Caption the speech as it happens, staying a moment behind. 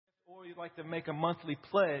you'd like to make a monthly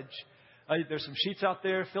pledge, there's some sheets out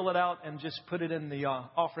there. Fill it out and just put it in the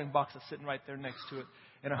offering box that's sitting right there next to it.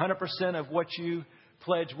 And 100% of what you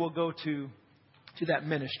pledge will go to that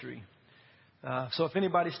ministry. So if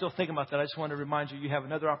anybody's still thinking about that, I just want to remind you, you have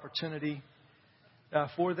another opportunity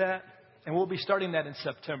for that. And we'll be starting that in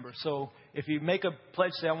September. So if you make a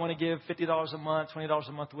pledge, say, I want to give $50 a month, $20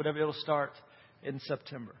 a month, whatever, it'll start in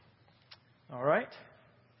September. All right?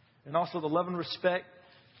 And also the love and respect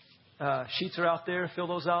sheets are out there. Fill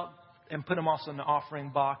those out and put them also in the offering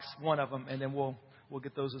box, one of them, and then we'll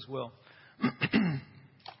get those as well.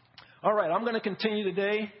 All right, I'm going to continue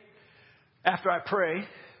today after I pray.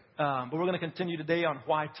 But we're going to continue today on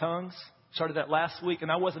why tongues. Started that last week,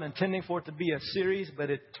 and I wasn't intending for it to be a series, but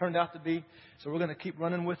it turned out to be. So we're going to keep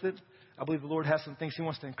running with it. I believe the Lord has some things He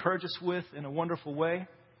wants to encourage us with in a wonderful way.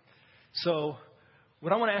 So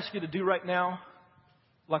what I want to ask you to do right now,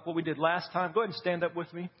 like what we did last time, go ahead and stand up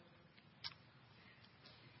with me.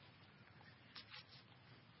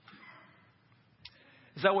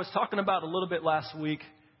 As I was talking about a little bit last week,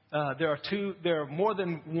 there are more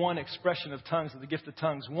than one expression of tongues, of the gift of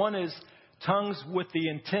tongues. One is tongues with the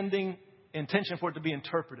intention for it to be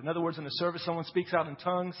interpreted. In other words, in the service, someone speaks out in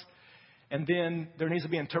tongues, and then there needs to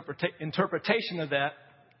be interpretation of that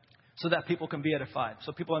so that people can be edified,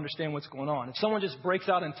 so people understand what's going on. If someone just breaks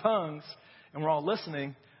out in tongues and we're all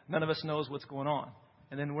listening, none of us knows what's going on,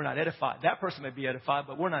 and then we're not edified. That person may be edified,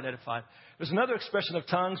 but we're not edified. There's another expression of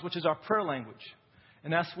tongues, which is our prayer language.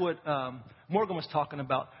 And that's what Morgan was talking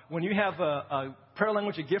about. When you have a prayer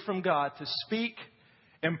language, a gift from God to speak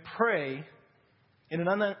and pray in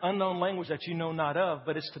an unknown language that you know not of,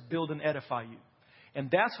 but it's to build and edify you. And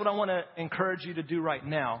that's what I want to encourage you to do right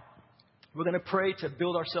now. We're going to pray to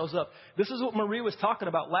build ourselves up. This is what Marie was talking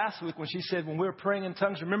about last week when she said when we were praying in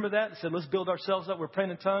tongues, remember that? She said, let's build ourselves up. We're praying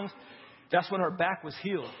in tongues. That's when her back was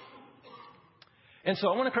healed. And so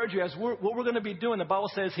I want to encourage you, what we're going to be doing, the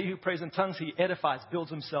Bible says he who prays in tongues, he edifies,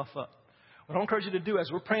 builds himself up. What I want to encourage you to do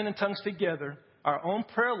as we're praying in tongues together, our own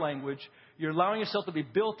prayer language, you're allowing yourself to be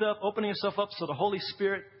built up, opening yourself up so the Holy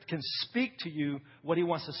Spirit can speak to you what He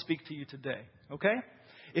wants to speak to you today. Okay?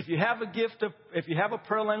 If you have if you have a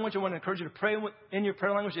prayer language, I want to encourage you to pray in your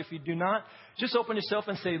prayer language. If you do not, just open yourself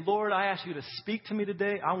and say, Lord, I ask you to speak to me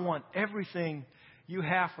today. I want everything you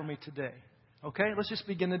have for me today. Okay? Let's just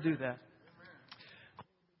begin to do that.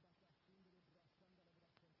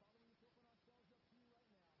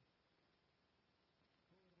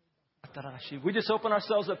 We just open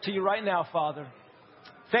ourselves up to you right now, Father.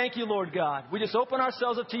 Thank you, Lord God. We just open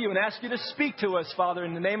ourselves up to you and ask you to speak to us, Father,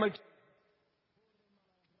 in the name of Jesus.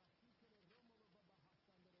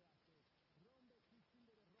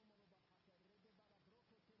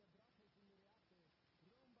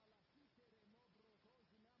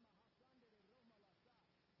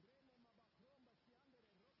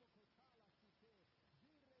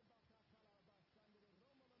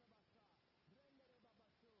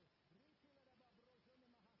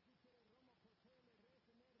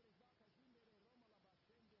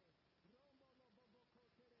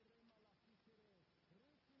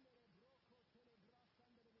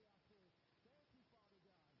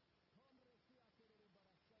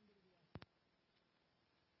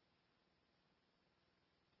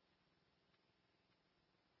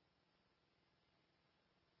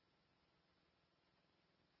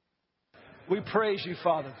 We praise you,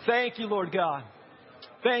 Father. Thank you, Lord God.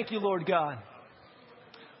 Thank you, Lord God.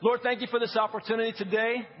 Lord, thank you for this opportunity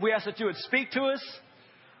today. We ask that you would speak to us.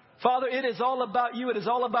 Father, it is all about you. It is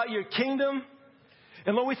all about your kingdom.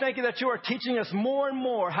 And Lord, we thank you that you are teaching us more and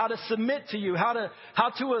more how to submit to you, how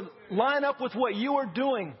to line up with what you are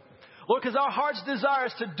doing. Lord, because our heart's desire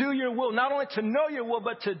is to do your will, not only to know your will,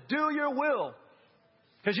 but to do your will.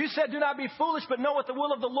 Because you said, do not be foolish, but know what the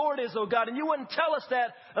will of the Lord is, oh God. And you wouldn't tell us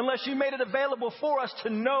that unless you made it available for us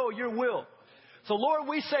to know your will. So, Lord,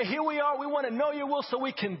 we say, here we are. We want to know your will so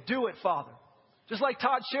we can do it, Father. Just like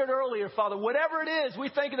Todd shared earlier, Father, whatever it is,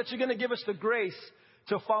 we thank you that you're going to give us the grace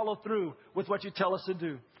to follow through with what you tell us to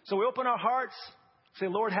do. So we open our hearts, say,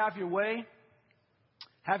 Lord, have your way.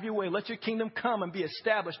 Have your way. Let your kingdom come and be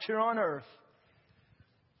established here on earth.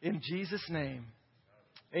 In Jesus' name,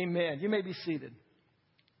 amen. You may be seated.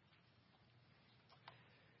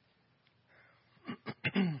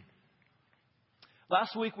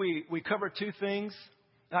 Last week we covered two things.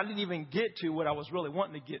 I didn't even get to what I was really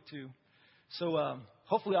wanting to get to. So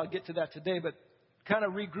hopefully I'll get to that today. But kind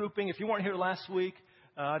of regrouping. If you weren't here last week,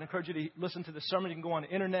 I'd encourage you to listen to the sermon. You can go on the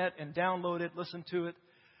internet and download it, listen to it,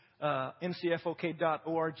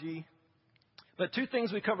 ncfok.org. But two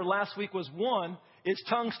things we covered last week was, one, is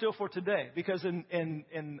tongues still for today? Because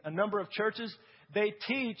in a number of churches, they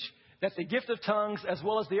teach that the gift of tongues, as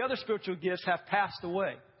well as the other spiritual gifts, have passed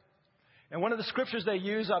away. And one of the scriptures they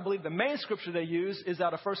use, I believe the main scripture they use, is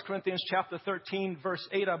out of 1 Corinthians chapter 13, verse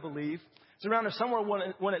 8, I believe. It's around there somewhere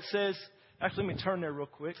when it says, actually, let me turn there real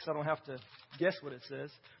quick so I don't have to guess what it says.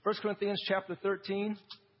 1 Corinthians chapter 13,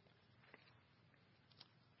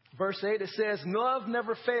 verse 8, it says, love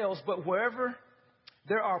never fails, but wherever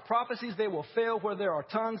there are prophecies, they will fail. Where there are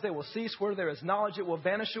tongues, they will cease. Where there is knowledge, it will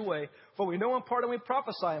vanish away. For we know in part and we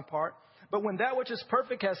prophesy in part. But when that which is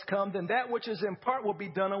perfect has come, then that which is in part will be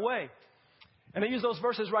done away. And they use those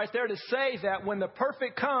verses right there to say that when the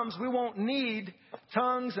perfect comes, we won't need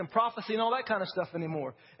tongues and prophecy and all that kind of stuff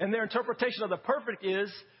anymore. And their interpretation of the perfect is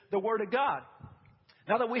the Word of God.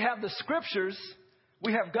 Now that we have the Scriptures,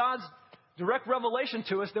 we have God's direct revelation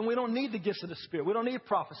to us, then we don't need the gifts of the Spirit. We don't need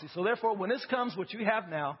prophecy. So therefore, when this comes, what you have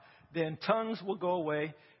now, then tongues will go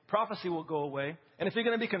away, prophecy will go away. And if you're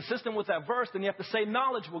going to be consistent with that verse, then you have to say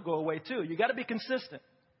knowledge will go away too. You got to be consistent,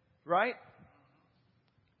 right?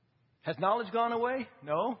 Has knowledge gone away?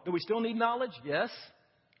 No. Do we still need knowledge? Yes.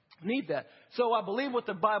 Need that. So I believe what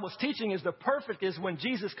the Bible's teaching is the perfect is when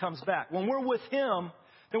Jesus comes back. When we're with Him,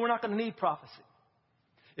 then we're not going to need prophecy.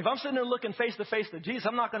 If I'm sitting there looking face to face to Jesus,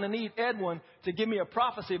 I'm not going to need Edwin to give me a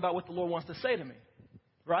prophecy about what the Lord wants to say to me.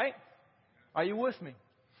 Right? Are you with me?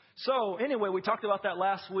 So anyway, we talked about that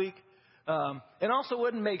last week. And also it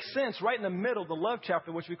wouldn't make sense right in the middle, the love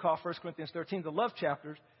chapter, which we call 1 Corinthians 13, the love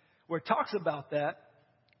chapters, where it talks about that.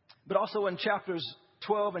 But also in chapters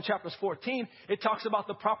 12 and chapters 14, it talks about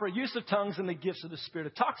the proper use of tongues and the gifts of the Spirit.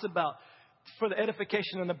 It talks about for the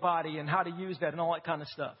edification in the body and how to use that and all that kind of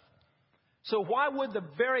stuff. So why would the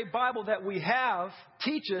very Bible that we have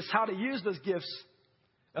teach us how to use those gifts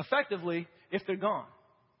effectively if they're gone?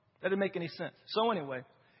 That doesn't make any sense. So anyway,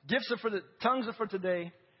 tongues are for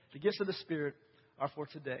today. The gifts of the Spirit are for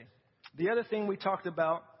today. The other thing we talked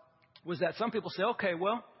about was that some people say, okay,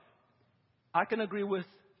 well, I can agree with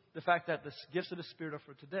the fact that the gifts of the Spirit are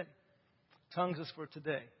for today. Tongues is for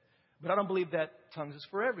today. But I don't believe that tongues is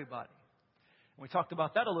for everybody. And we talked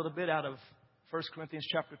about that a little bit out of 1 Corinthians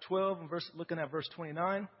chapter 12, and looking at verse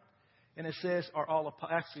 29. And it says,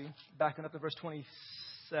 backing up to verse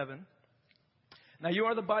 27. Now you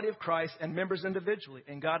are the body of Christ and members individually.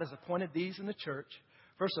 And God has appointed these in the church.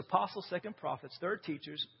 First apostles, second prophets, third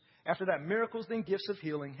teachers. After that, miracles, then gifts of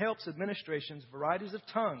healing, helps, administrations, varieties of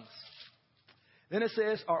tongues. Then it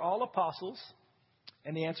says, are all apostles?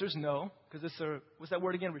 And the answer is no, because what's that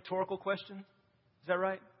word again? Rhetorical question? Is that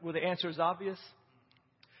right? Where the answer is obvious?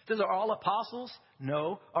 It says, are all apostles?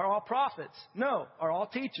 No. Are all prophets? No. Are all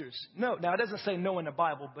teachers? No. Now, it doesn't say no in the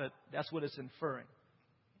Bible, but that's what it's inferring.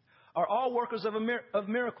 Are all workers of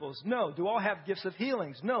miracles? No. Do all have gifts of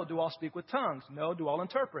healings? No. Do all speak with tongues? No. Do all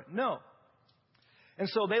interpret? No. And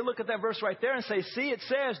so they look at that verse right there and say, see, it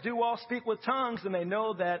says, do all speak with tongues, and they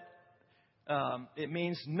know that it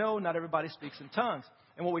means no, not everybody speaks in tongues.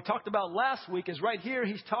 And what we talked about last week is right here,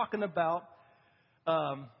 he's talking about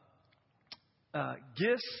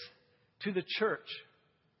gifts to the church.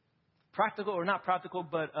 Practical or not practical,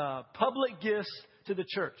 but public gifts to the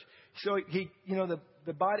church. So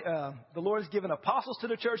the Lord has given apostles to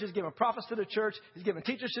the church. He's given prophets to the church. He's given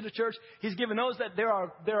teachers to the church. He's given those that there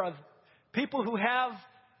are people who have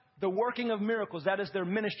the working of miracles. That is their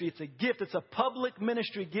ministry. It's a gift. It's a public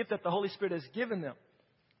ministry gift that the Holy Spirit has given them.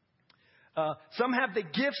 Some have the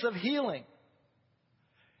gifts of healing.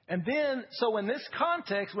 And then, so in this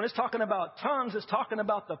context, when it's talking about tongues, it's talking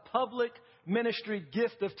about the public ministry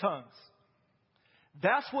gift of tongues.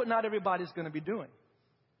 That's what not everybody's going to be doing.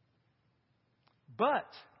 But,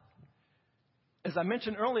 as I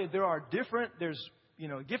mentioned earlier, there's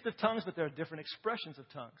gift of tongues, but there are different expressions of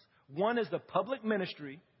tongues. One is the public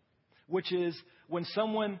ministry, which is when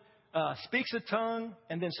someone speaks a tongue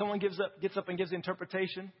and then someone gets up and gives the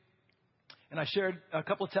interpretation. And I shared a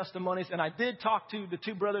couple of testimonies, and I did talk to the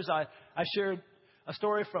two brothers. I shared a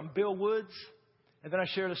story from Bill Woods, and then I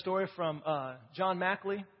shared a story from John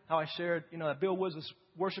Mackley, how I shared, that Bill Woods was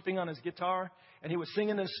worshiping on his guitar, and he was singing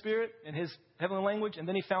in his spirit, in his heavenly language, and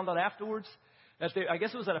then he found out afterwards that I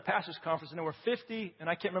guess it was at a pastor's conference, and there were 50, and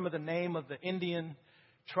I can't remember the name of the Indian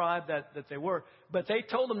tribe that they were, but they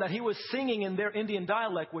told him that he was singing in their Indian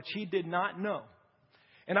dialect, which he did not know.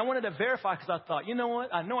 And I wanted to verify because I thought, you know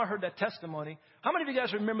what? I know I heard that testimony. How many of you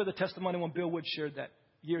guys remember the testimony when Bill Wood shared that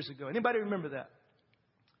years ago? Anybody remember that?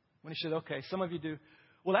 When he said, okay, some of you do.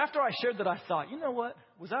 Well, after I shared that, I thought, you know what?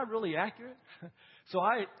 Was that really accurate? So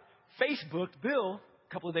I Facebooked Bill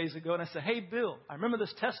a couple of days ago, and I said, hey, Bill, I remember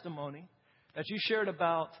this testimony that you shared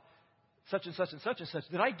about such and such and such and such.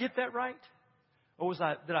 Did I get that right? Or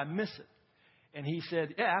did I miss it? And he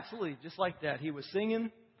said, yeah, absolutely, just like that. He was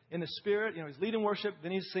singing in the Spirit. He's leading worship,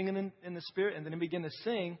 then he's singing in the Spirit, and then he began to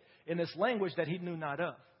sing in this language that he knew not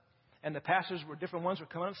of. And the pastors different ones were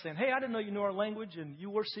coming up saying, hey, I didn't know you knew our language, and you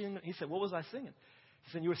were singing. He said, what was I singing?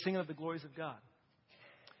 He said, you were singing of the glories of God.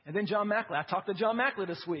 And then John Mackley. I talked to John Mackley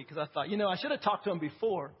this week because I thought, I should have talked to him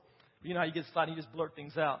before. But how you get excited, you just blurt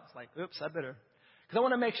things out. It's like, oops, I better. Because I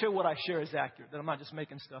want to make sure what I share is accurate, that I'm not just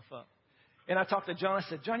making stuff up. And I talked to John. I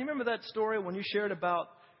said, John, you remember that story when you shared about,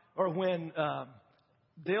 or when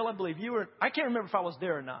Dale, I believe you were, I can't remember if I was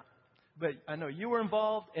there or not. But I know you were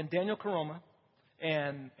involved, and Daniel Karoma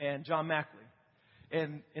and John Mackley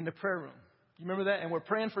in the prayer room. You remember that? And we're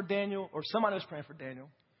praying for Daniel, or somebody was praying for Daniel,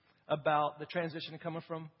 about the transition coming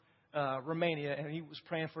from Romania, and he was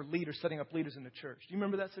praying for leaders, setting up leaders in the church. Do you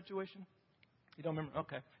remember that situation? You don't remember?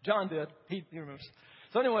 Okay. John did. He remembers.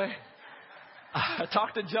 So anyway, I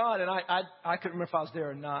talked to John, and I couldn't remember if I was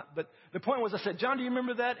there or not. But the point was, I said, John, do you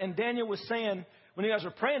remember that? And Daniel was saying, when you guys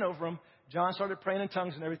were praying over him, John started praying in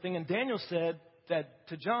tongues and everything. And Daniel said that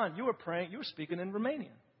to John, you were speaking in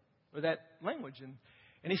Romanian, or that language.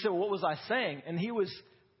 And he said, well, what was I saying? And he was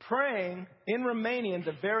praying in Romanian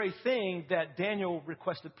the very thing that Daniel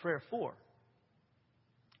requested prayer for.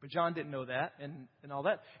 But John didn't know that and all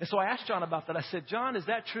that. And so I asked John about that. I said, John, is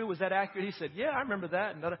that true? Was that accurate? He said, yeah, I remember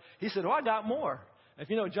that. And he said, I got more. If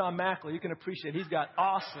you know John Mackley, you can appreciate he's got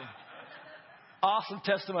awesome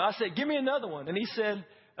testimony. I said, give me another one. And he said,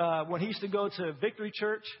 when he used to go to Victory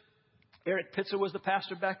Church, Eric Pitzer was the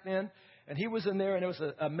pastor back then. And he was in there, and there was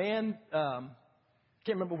a man, can't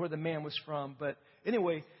remember where the man was from. But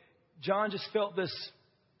anyway, John just felt this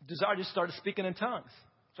desire, just started speaking in tongues.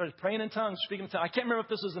 Started praying in tongues, speaking in tongues. I can't remember if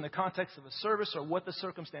this was in the context of a service or what the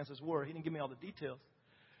circumstances were. He didn't give me all the details.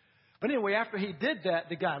 But anyway, after he did that,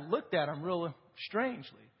 the guy looked at him real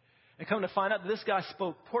strangely. And come to find out that this guy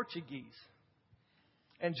spoke Portuguese.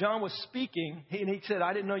 And John was speaking, and he said,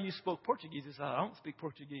 I didn't know you spoke Portuguese. He said, I don't speak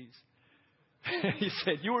Portuguese. He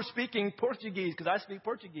said, you were speaking Portuguese because I speak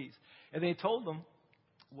Portuguese. And then he told them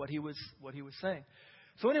what he was saying.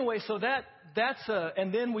 So anyway, that's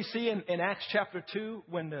and then we see in Acts chapter 2,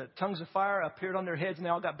 when the tongues of fire appeared on their heads and they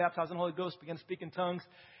all got baptized in the Holy Ghost, began to speak in tongues.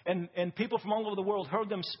 And people from all over the world heard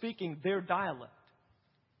them speaking their dialect.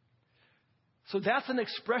 So that's an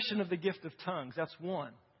expression of the gift of tongues. That's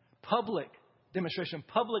one. Public demonstration,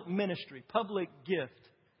 public ministry, public gift.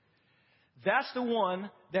 That's the one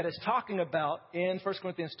that is talking about in 1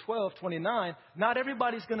 Corinthians 12:29. Not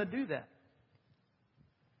everybody's going to do that.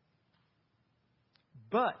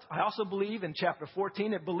 But I also believe in chapter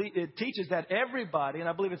 14, it teaches that everybody, and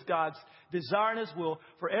I believe it's God's desire and His will,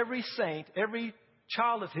 for every saint, every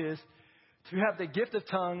child of His, to have the gift of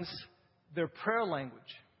tongues, their prayer language.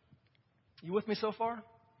 You with me so far?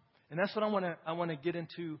 And that's what I want to get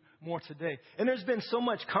into more today. And there's been so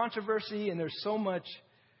much controversy, and there's so much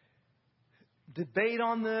debate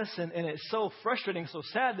on this, and it's so frustrating, so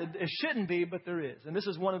sad that it shouldn't be, but there is. And this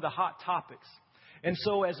is one of the hot topics. And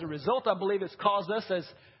so as a result, I believe it's caused us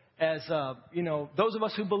as those of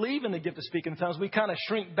us who believe in the gift of speaking in tongues, we kind of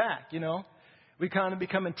shrink back, We kind of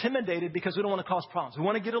become intimidated because we don't want to cause problems. We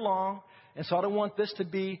want to get along. And so I don't want this to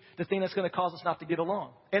be the thing that's going to cause us not to get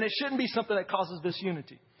along. And it shouldn't be something that causes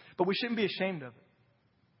disunity. But we shouldn't be ashamed of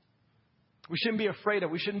it. We shouldn't be afraid of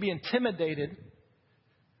it. We shouldn't be intimidated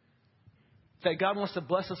that God wants to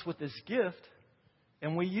bless us with this gift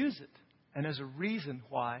and we use it. And there's a reason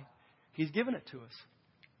why He's given it to us.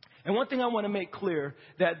 And one thing I want to make clear,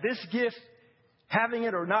 that this gift, having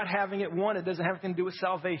it or not having it, one, it doesn't have anything to do with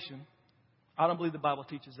salvation. I don't believe the Bible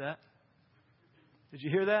teaches that. Did you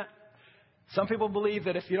hear that? Some people believe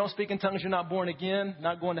that if you don't speak in tongues, you're not born again,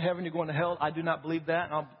 not going to heaven, you're going to hell. I do not believe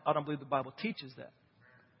that. And I don't believe the Bible teaches that.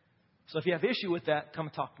 So if you have issue with that, come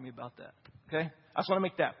and talk to me about that. Okay? I just want to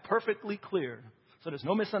make that perfectly clear so there's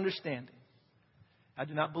no misunderstanding. I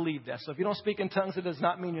do not believe that. So if you don't speak in tongues, it does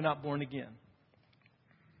not mean you're not born again.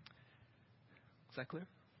 Is that clear?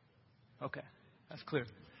 Okay, that's clear.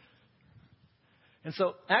 And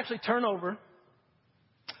so actually turn over.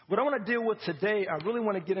 What I want to deal with today, I really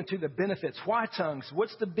want to get into the benefits. Why tongues?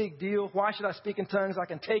 What's the big deal? Why should I speak in tongues? I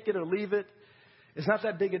can take it or leave it. It's not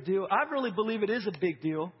that big a deal. I really believe it is a big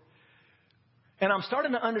deal. And I'm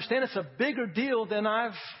starting to understand it's a bigger deal than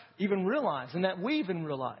I've even realized and that we even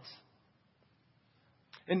realize.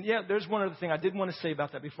 And yeah, there's one other thing I did want to say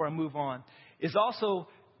about that before I move on. Is also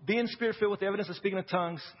being Spirit-filled with the evidence of speaking in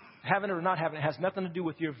tongues, having it or not having it, has nothing to do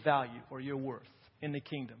with your value or your worth in the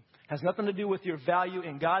kingdom. Has nothing to do with your value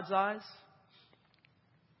in God's eyes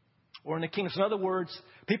or in the kingdom. So in other words,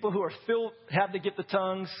 people who are filled, have the gift of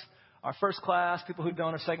tongues, are first class. People who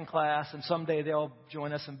don't are second class. And someday they'll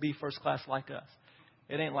join us and be first class like us.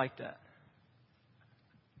 It ain't like that.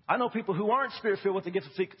 I know people who aren't spirit-filled with the gift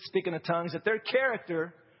of speaking in tongues, that their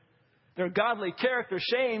character, their godly character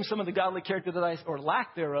shames some of the godly character that or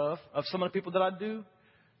lack thereof, of some of the people that I do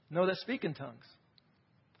know that speak in tongues.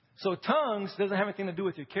 So tongues doesn't have anything to do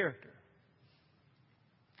with your character.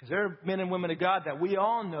 Because there are men and women of God that we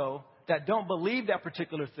all know that don't believe that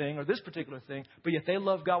particular thing or this particular thing, but yet they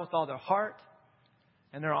love God with all their heart,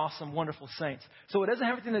 and they're awesome, wonderful saints. So it doesn't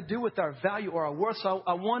have anything to do with our value or our worth. So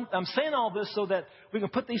I'm saying all this so that we can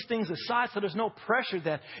put these things aside, so there's no pressure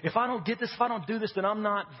that if I don't get this, if I don't do this, then I'm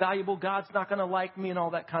not valuable. God's not going to like me and all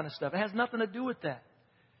that kind of stuff. It has nothing to do with that.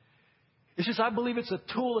 It's just I believe it's a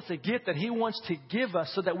tool, it's a gift that He wants to give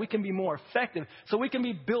us so that we can be more effective, so we can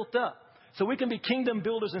be built up, so we can be kingdom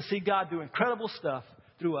builders and see God do incredible stuff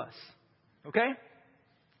through us. Okay?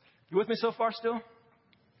 You with me so far still?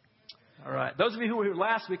 All right. Those of you who were here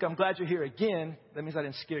last week, I'm glad you're here again. That means I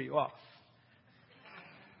didn't scare you off.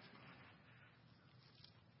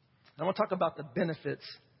 I want to talk about the benefits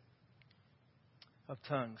of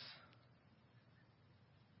tongues.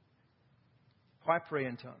 Why pray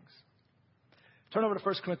in tongues? Turn over to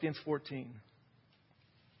 1 Corinthians 14.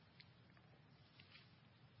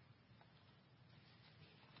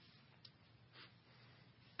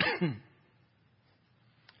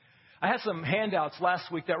 I had some handouts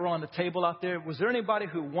last week that were on the table out there. Was there anybody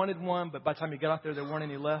who wanted one, but by the time you got out there weren't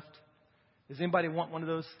any left? Does anybody want one of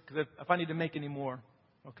those? Because if I need to make any more,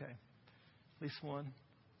 okay, at least one.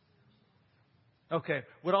 Okay,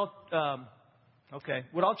 what I'll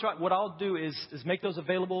do is make those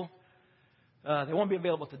available. They won't be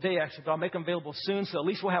available today, actually, but I'll make them available soon. So at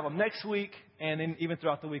least we'll have them next week, and then even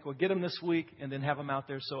throughout the week, we'll get them this week, and then have them out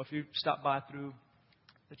there. So if you stop by through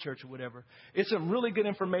the church or whatever, it's some really good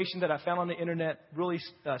information that I found on the internet, really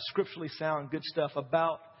scripturally sound, good stuff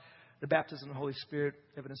about the baptism of the Holy Spirit,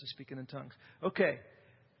 evidence of speaking in tongues. Okay,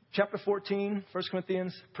 chapter 14, 1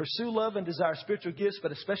 Corinthians, pursue love and desire spiritual gifts,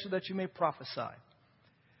 but especially that you may prophesy.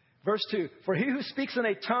 Verse 2, for he who speaks in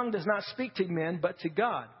a tongue does not speak to men, but to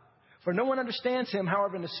God. For no one understands him,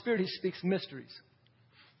 however, in the Spirit he speaks mysteries.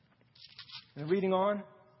 And reading on,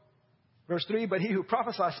 verse 3, but he who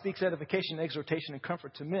prophesies speaks edification, exhortation, and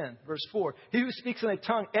comfort to men. Verse 4, he who speaks in a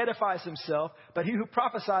tongue edifies himself, but he who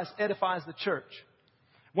prophesies edifies the church.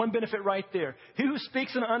 One benefit right there. He who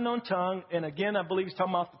speaks in an unknown tongue, and again, I believe he's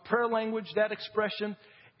talking about the prayer language, that expression,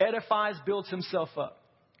 edifies, builds himself up.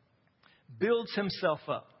 Builds himself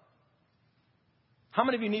up. How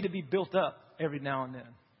many of you need to be built up every now and then?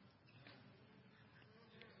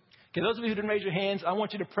 Okay, those of you who didn't raise your hands, I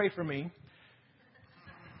want you to pray for me.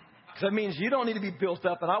 Because that means you don't need to be built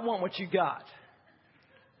up, and I want what you got.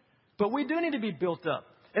 But we do need to be built up.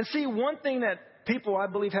 And see, one thing that people, I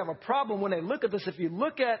believe, have a problem when they look at this, if you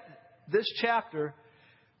look at this chapter,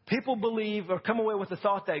 people believe or come away with the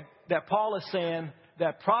thought that Paul is saying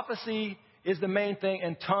that prophecy is the main thing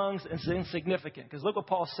and tongues is insignificant. Because look what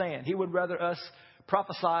Paul's saying. He would rather us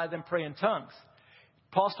prophesy than pray in tongues.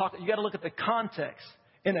 Paul's talking, you got to look at the context.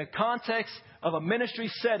 In a context of a ministry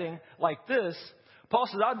setting like this, Paul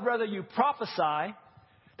says, I'd rather you prophesy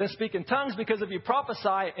than speak in tongues, because if you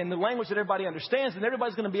prophesy in the language that everybody understands, then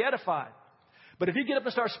everybody's going to be edified. But if you get up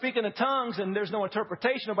and start speaking in tongues and there's no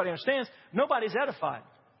interpretation, nobody understands, nobody's edified.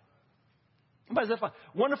 Nobody's edified.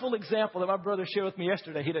 Wonderful example that my brother shared with me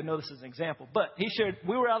yesterday. He didn't know this is an example, but he shared,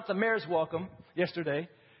 we were out at the Mayor's Welcome yesterday,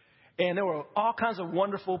 and there were all kinds of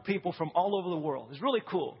wonderful people from all over the world. It was really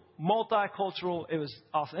cool. Multicultural. It was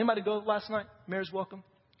awesome. Anybody go last night? Mayor's Welcome?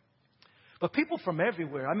 But people from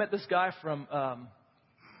everywhere. I met this guy from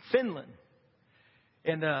Finland.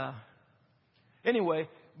 And anyway,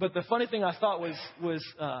 but the funny thing I thought was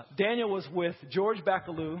Daniel was with George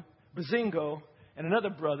Bacalou, Bazingo, and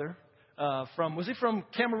another brother was he from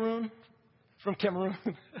Cameroon? From Cameroon.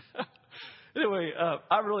 Anyway,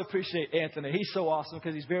 I really appreciate Anthony. He's so awesome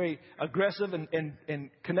because he's very aggressive and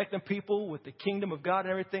connecting people with the kingdom of God and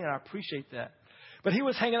everything, and I appreciate that. But he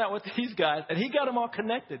was hanging out with these guys, and he got them all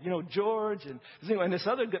connected. You know, George and this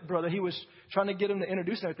other brother, he was trying to get them to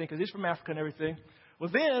introduce and everything because he's from Africa and everything.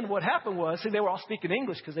 Well, then what happened was, they were all speaking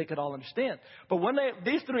English because they could all understand. But when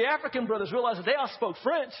these three African brothers realized that they all spoke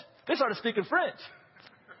French, they started speaking French.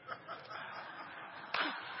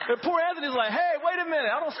 And poor Anthony's like, hey, wait a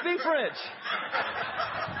minute, I don't speak French.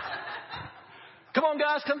 Come on,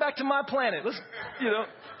 guys, come back to my planet. Let's,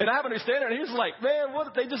 And I have an understanding. And he's like, man, what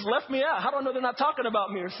if they just left me out? How do I know they're not talking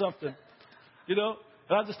about me or something? And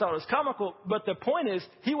I just thought it was comical. But the point is,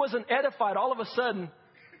 he wasn't edified. All of a sudden,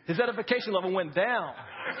 his edification level went down.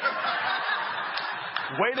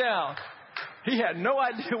 Way down. He had no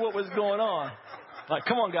idea what was going on. Like,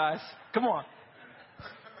 come on, guys. Come on.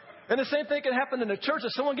 And the same thing can happen in the church.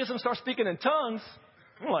 If someone gets them to start speaking in tongues,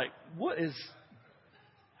 I'm like, what is...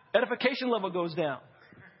 Edification level goes down.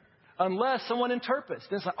 Unless someone interprets.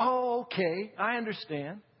 Then it's like, oh, okay, I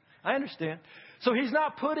understand. So he's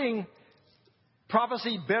not putting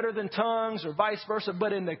prophecy better than tongues or vice versa,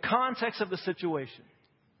 but in the context of the situation.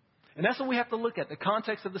 And that's what we have to look at, the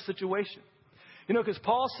context of the situation. You know, because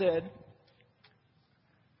Paul said,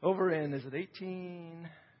 over in, is it 18?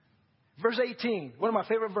 Verse 18, one of my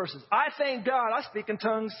favorite verses. I thank God I speak in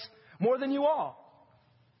tongues more than you all.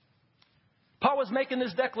 Paul was making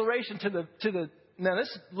this declaration now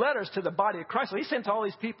this letter's to the body of Christ. So he sent to all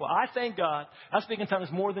these people, I thank God I speak in tongues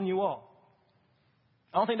more than you all.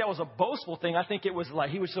 I don't think that was a boastful thing. I think it was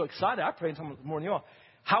like he was so excited. I pray in tongues more than you all.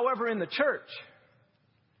 However, in the church.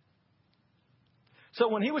 So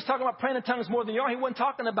when he was talking about praying in tongues more than you all, he wasn't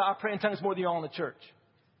talking about praying in tongues more than you all in the church.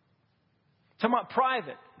 Talking about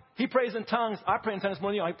private. He prays in tongues. I pray in tongues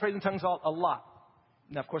more than you all. He prays in tongues a lot.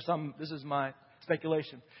 Now, of course, this is my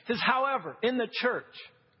speculation. He says, however, in the church,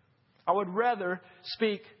 I would rather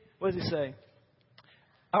speak, what does he say?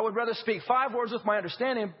 I would rather speak 5 words with my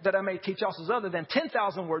understanding that I may teach also other than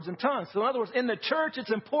 10,000 words in tongues. So in other words, in the church,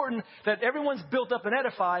 it's important that everyone's built up and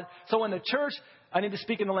edified. So in the church, I need to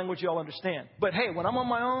speak in the language you all understand. But hey, when I'm on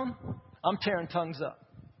my own, I'm tearing tongues up.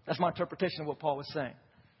 That's my interpretation of what Paul was saying.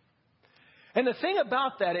 And the thing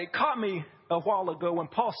about that, it caught me a while ago when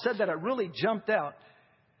Paul said that, it really jumped out.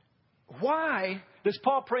 Why does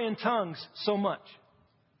Paul pray in tongues so much?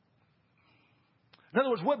 In other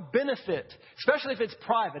words, what benefit, especially if it's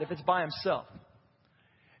private, if it's by himself?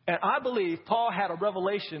 And I believe Paul had a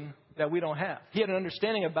revelation that we don't have. He had an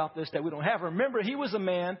understanding about this that we don't have. Remember, he was a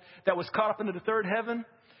man that was caught up into the third heaven,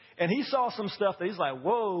 and he saw some stuff that he's like,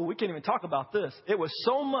 whoa, we can't even talk about this. It was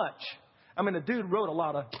so much. I mean, the dude wrote a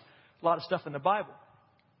lot of stuff in the Bible.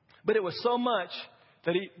 But it was so much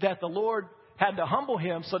that the Lord had to humble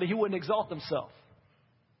him so that he wouldn't exalt himself.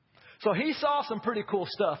 So he saw some pretty cool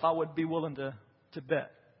stuff, I would be willing to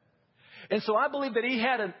bet. And so I believe that he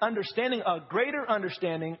had an understanding, a greater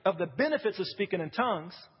understanding of the benefits of speaking in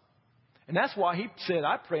tongues. And that's why he said,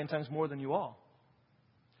 I pray in tongues more than you all.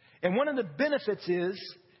 And one of the benefits is,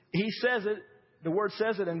 he says it, the word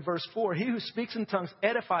says it in verse 4, he who speaks in tongues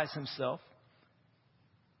edifies himself.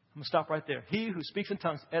 I'm going to stop right there. He who speaks in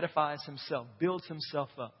tongues edifies himself, builds himself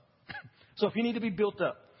up. So if you need to be built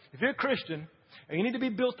up, if you're a Christian and you need to be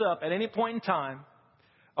built up at any point in time,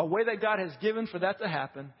 a way that God has given for that to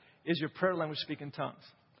happen is your prayer language speaking tongues.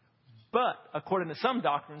 But according to some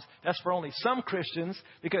doctrines, that's for only some Christians,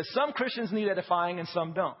 because some Christians need edifying and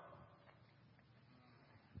some don't.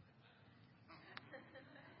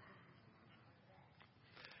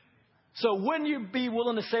 So wouldn't you be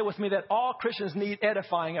willing to say with me that all Christians need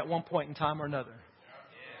edifying at one point in time or another?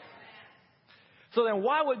 So then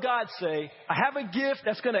why would God say, I have a gift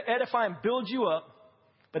that's going to edify and build you up,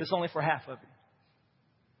 but it's only for half of you?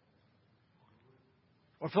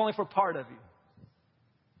 Or it's only for part of you?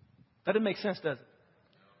 That doesn't make sense, does it?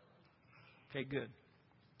 Okay, good.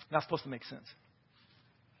 Not supposed to make sense.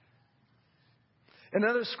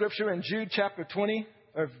 Another scripture in Jude chapter 20,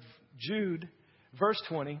 or Jude verse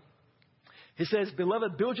 20, he says,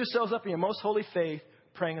 Beloved, build yourselves up in your most holy faith,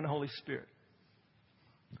 praying in the Holy Spirit.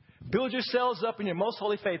 Build yourselves up in your most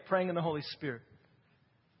holy faith, praying in the Holy Spirit.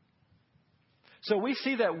 So we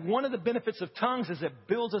see that one of the benefits of tongues is it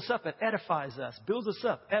builds us up, it edifies us, builds us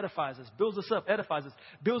up, edifies us, builds us up, edifies us,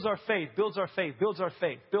 builds our faith, builds our faith, builds our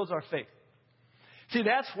faith, builds our faith. See,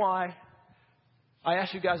 that's why I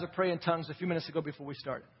asked you guys to pray in tongues a few minutes ago before we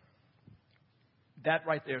started. That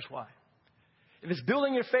right there is why. If it's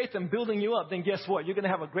building your faith and building you up, then guess what? You're going to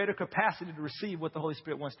have a greater capacity to receive what the Holy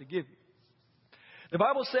Spirit wants to give you. The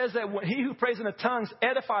Bible says that he who prays in the tongues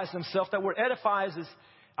edifies himself. That word edifies is,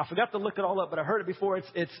 I forgot to look it all up, but I heard it before.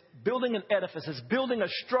 It's building an edifice. It's building a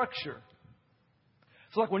structure.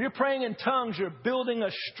 So like when you're praying in tongues, you're building a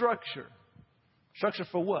structure. Structure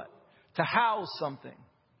for what? To house something.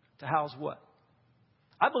 To house what?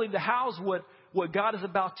 I believe to house what God is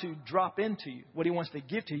about to drop into you, what he wants to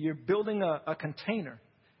give to you. You're building a container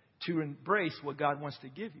to embrace what God wants to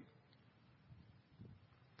give you.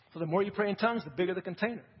 So the more you pray in tongues, the bigger the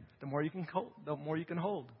container. The more you can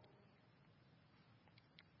hold.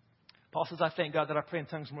 Paul says, I thank God that I pray in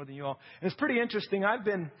tongues more than you all. And it's pretty interesting. I've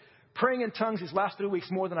been praying in tongues these last 3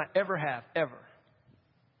 weeks more than I ever have.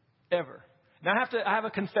 Ever. Now I have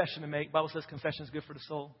a confession to make. The Bible says confession is good for the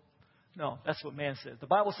soul. No, that's what man says. The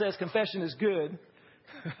Bible says confession is good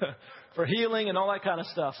for healing and all that kind of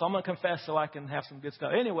stuff. So I'm going to confess so I can have some good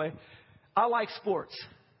stuff. Anyway, I like sports.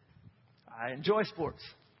 I enjoy sports.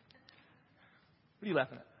 What are you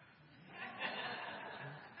laughing at?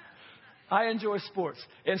 I enjoy sports.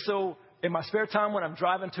 And so in my spare time when I'm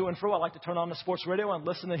driving to and fro, I like to turn on the sports radio and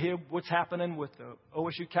listen to hear what's happening with the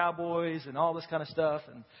OSU Cowboys and all this kind of stuff.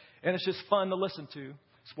 And it's just fun to listen to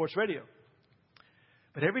sports radio.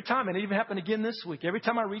 But every time, and it even happened again this week, every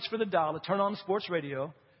time I reach for the dial to turn on the sports radio,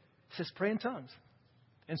 it says pray in tongues.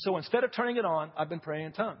 And so instead of turning it on, I've been praying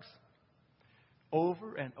in tongues.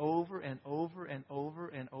 Over and over and over and over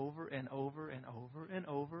and over and over and over and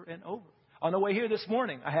over and over. On the way here this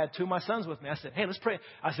morning, I had two of my sons with me. I said, hey, let's pray.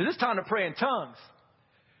 I said, it's time to pray in tongues.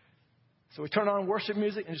 So we turned on worship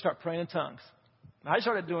music and just start praying in tongues. And I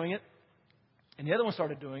started doing it, and the other one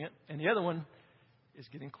started doing it, and the other one is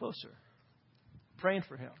getting closer. Praying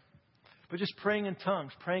for him. But just praying in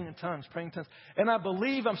tongues, praying in tongues, praying in tongues. And I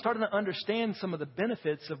believe I'm starting to understand some of the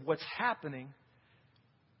benefits of what's happening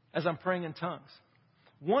as I'm praying in tongues.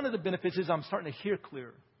 One of the benefits is I'm starting to hear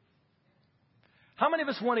clearer. How many of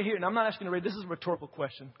us want to hear, and I'm not asking to read, this is a rhetorical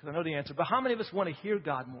question because I know the answer, but how many of us want to hear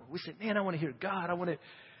God more? We say, man, I want to hear God. I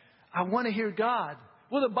want to hear God.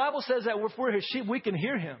 Well, the Bible says that if we're His sheep, we can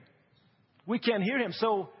hear Him. We can hear Him.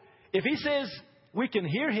 So if He says we can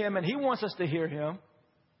hear Him and He wants us to hear Him,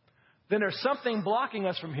 then there's something blocking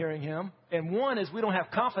us from hearing Him. And one is we don't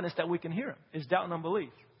have confidence that we can hear Him. It's doubt and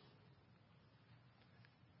unbelief.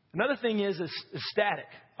 Another thing is static.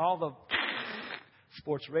 All the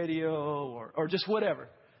sports radio or just whatever.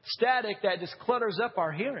 Static that just clutters up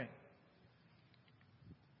our hearing.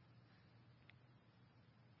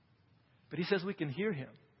 But He says we can hear Him.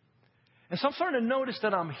 And so I'm starting to notice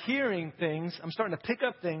that I'm hearing things. I'm starting to pick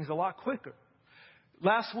up things a lot quicker.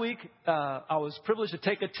 Last week, I was privileged to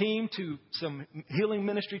take a team to some healing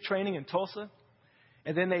ministry training in Tulsa.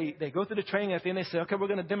 And then they go through the training. At the end, they say, okay, we're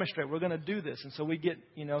going to demonstrate. We're going to do this. And so we get,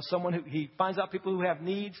 someone who he finds out people who have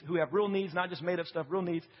needs, who have real needs, not just made up stuff, real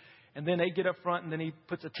needs. And then they get up front and then he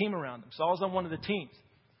puts a team around them. So I was on one of the teams.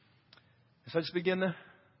 So I just begin to,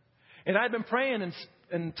 and I've been praying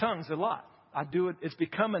in tongues a lot. I do it. It's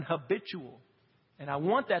becoming habitual. And I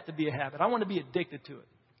want that to be a habit. I want to be addicted to it.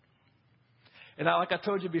 And like I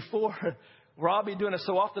told you before, where I'll be doing it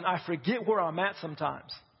so often, I forget where I'm at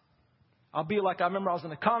sometimes. I'll be like, I remember I was in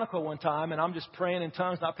the Conoco one time, and I'm just praying in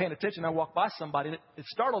tongues, not paying attention. I walk by somebody, and it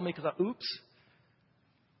startled me because oops.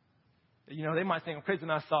 They might think I'm crazy.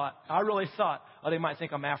 And I really thought, they might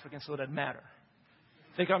think I'm African, so it doesn't matter.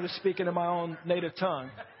 Think I'm just speaking in my own native tongue.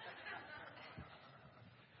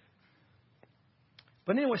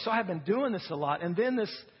 But anyway, so I have been doing this a lot. And then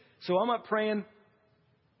so I'm up praying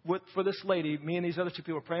for this lady. Me and these other two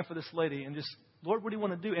people are praying for this lady, and just, Lord, what do you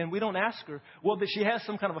want to do? And we don't ask her. Well, she has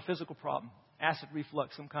some kind of a physical problem, acid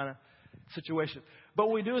reflux, some kind of situation. But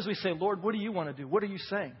what we do is we say, Lord, what do you want to do? What are you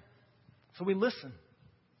saying? So we listen.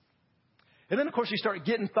 And then, of course, you start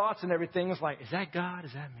getting thoughts and everything. It's like, is that God?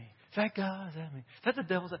 Is that me? Is that God? Is that me? Is that the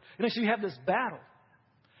devil? So you have this battle.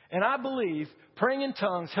 And I believe praying in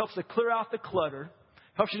tongues helps to clear out the clutter,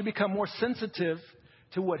 helps you to become more sensitive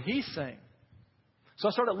to what He's saying. So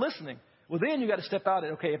I started listening. Well, then you got to step out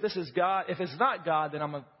and, okay, if this is God, if it's not God, then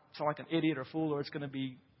I'm going to sound like an idiot or fool, or it's going to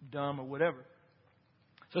be dumb or whatever.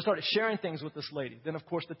 So I started sharing things with this lady. Then, of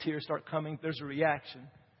course, the tears start coming. There's a reaction.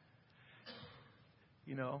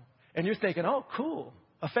 And you're thinking, oh, cool,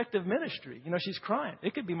 effective ministry. She's crying.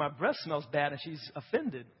 It could be my breath smells bad and she's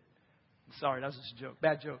offended. Sorry, that was just a joke.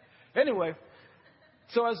 Bad joke. Anyway,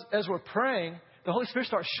 so as we're praying, the Holy Spirit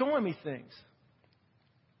starts showing me things.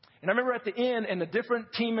 And I remember at the end, and the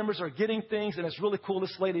different team members are getting things, and it's really cool.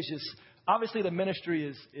 This lady's just, obviously the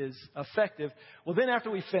ministry is effective. Well, then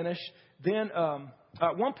after we finish, then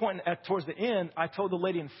at one point towards the end, I told the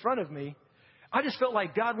lady in front of me, I just felt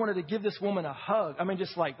like God wanted to give this woman a hug. I mean,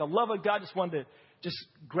 just like the love of God just wanted to just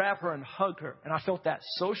grab her and hug her. And I felt that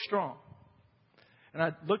so strong. And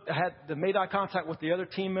I made eye contact with the other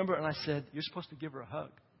team member, and I said, you're supposed to give her a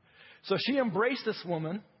hug. So she embraced this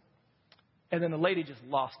woman. And then the lady just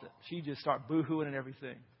lost it. She just started boo-hooing and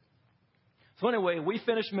everything. So anyway, we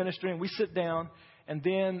finish ministering. We sit down. And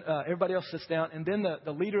then everybody else sits down. And then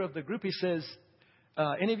the leader of the group, he says,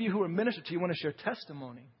 any of you who are ministered to, you want to share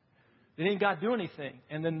testimony? Didn't God do anything?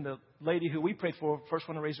 And then the lady who we prayed for, first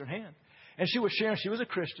one to raise her hand. And she was sharing. She was a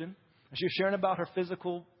Christian. And she was sharing about her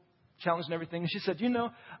physical challenge and everything. And she said,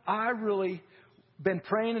 I really been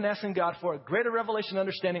praying and asking God for a greater revelation and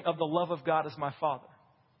understanding of the love of God as my Father.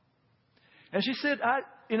 And she said,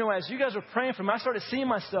 as you guys were praying for me, I started seeing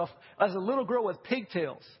myself as a little girl with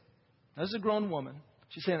pigtails. This is a grown woman.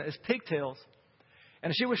 She's saying it's pigtails.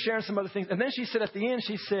 And she was sharing some other things. And then she said at the end,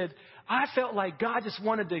 she said, I felt like God just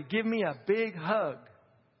wanted to give me a big hug.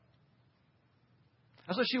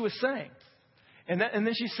 That's what she was saying. And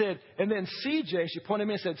then she said, and then CJ, she pointed at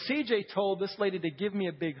me and said, CJ told this lady to give me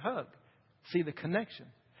a big hug. See the connection.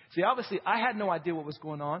 See, obviously, I had no idea what was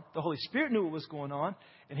going on. The Holy Spirit knew what was going on.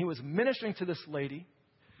 And he was ministering to this lady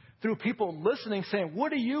through people listening, saying,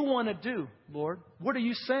 what do you want to do, Lord? What are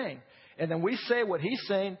you saying? And then we say what he's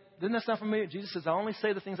saying. Doesn't that sound familiar? Jesus says, I only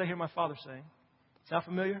say the things I hear my Father saying. Sound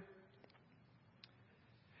familiar?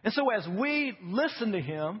 And so as we listen to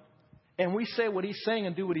him and we say what he's saying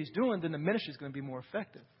and do what he's doing, then the ministry is going to be more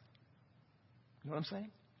effective. You know what I'm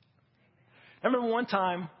saying? I remember one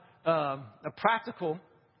time, a practical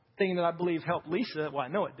thing that I believe helped Lisa, well, I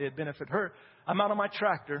know it did benefit her. I'm out on my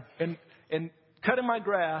tractor and cutting my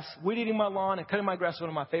grass, weed eating my lawn and cutting my grass is one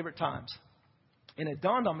of my favorite times. And it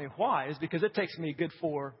dawned on me why is because it takes me a good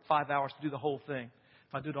 4 or 5 hours to do the whole thing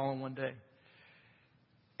if I do it all in one day.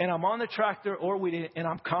 And I'm on the tractor or weeding and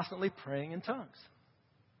I'm constantly praying in tongues.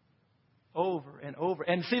 Over and over.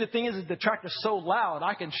 And see, the thing is the tractor's so loud,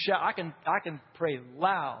 I can shout, I can pray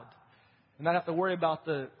loud and not have to worry about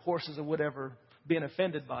the horses or whatever being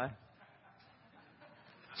offended by.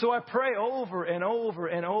 So I pray over and over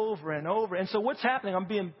and over and over. And so what's happening? I'm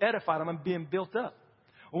being edified. I'm being built up.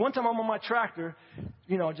 Well, one time I'm on my tractor,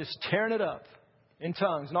 just tearing it up in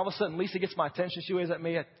tongues. And all of a sudden, Lisa gets my attention. She waves at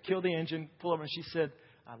me. I kill the engine, pull over, and she said,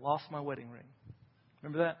 I lost my wedding ring.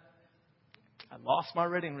 Remember that? I lost my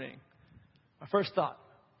wedding ring. My first thought,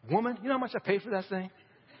 woman, you know how much I paid for that thing?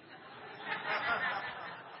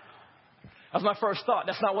 That was my first thought.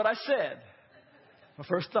 That's not what I said. My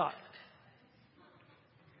first thought.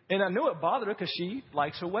 And I knew it bothered her because she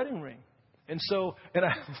likes her wedding ring. And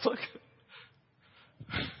I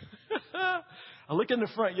look in the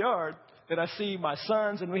front yard and I see my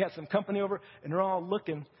sons and we had some company over and they're all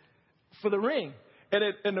looking for the ring.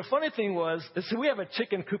 And the funny thing was, we have a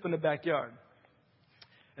chicken coop in the backyard.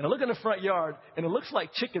 And I look in the front yard and it looks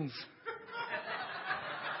like chickens.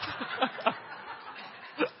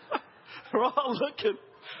 We're all looking.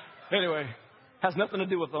 Anyway, has nothing to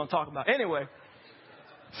do with what I'm talking about. Anyway,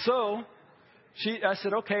 so I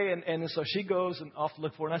said, okay. And so she goes and off to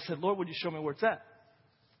look for it. And I said, Lord, would you show me where it's at?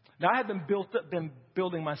 Now, I had been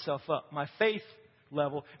building myself up, my faith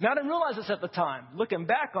level. Now, I didn't realize this at the time. Looking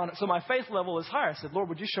back on it, so my faith level is higher. I said, Lord,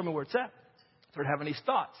 would you show me where it's at? I started having these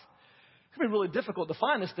thoughts. It's going to be really difficult to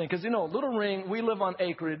find this thing because, Little Ring, we live on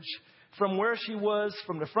acreage. From where she was,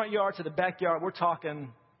 from the front yard to the backyard, we're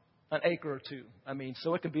talking an acre or two.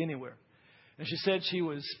 So it could be anywhere. And she said she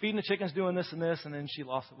was feeding the chickens, doing this and this, and then she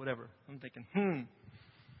lost it, whatever. I'm thinking,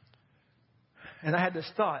 And I had this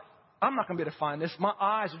thought, I'm not going to be able to find this. My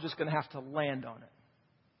eyes are just going to have to land on it.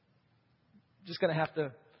 Just going to have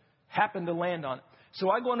to happen to land on it. So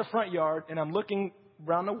I go in the front yard, and I'm looking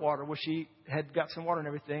around the water where she had got some water and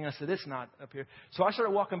everything. I said, it's not up here. So I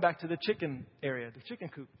started walking back to the chicken area, the chicken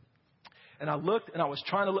coop. And I looked, and I was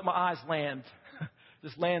trying to let my eyes land,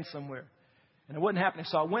 just land somewhere. And it wasn't happening.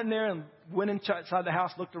 So I went in there and went inside the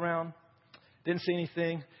house, looked around, didn't see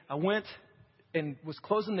anything. I went and was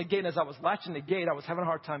closing the gate. And as I was latching the gate, I was having a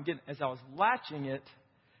hard time getting it. As I was latching it,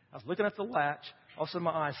 I was looking at the latch. All of a sudden,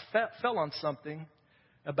 my eyes fell on something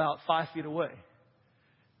about 5 feet away.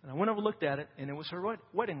 And I went over and looked at it, and it was her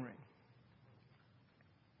wedding ring.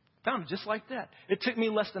 Found it just like that. It took me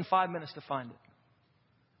less than 5 minutes to find it.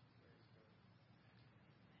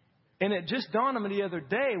 And it just dawned on me the other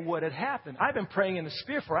day what had happened. I've been praying in the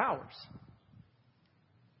Spirit for hours.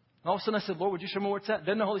 All of a sudden, I said, Lord, would you show me where it's at?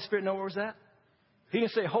 Didn't the Holy Spirit know where it was at? He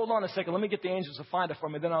didn't say, hold on a second, let me get the angels to find it for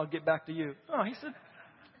me, then I'll get back to you. No, he said,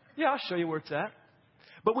 yeah, I'll show you where it's at.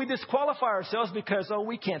 But we disqualify ourselves because,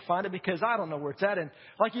 we can't find it because I don't know where it's at. And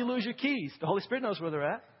like you lose your keys. The Holy Spirit knows where they're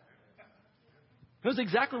at. He knows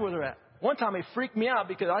exactly where they're at. One time it freaked me out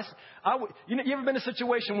because you ever been in a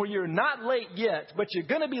situation where you're not late yet, but you're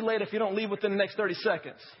going to be late if you don't leave within the next 30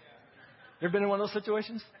 seconds? You ever been in one of those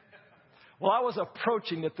situations? Well, I was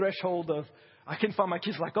approaching the threshold of, I couldn't find my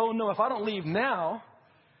keys. Like, oh no, if I don't leave now,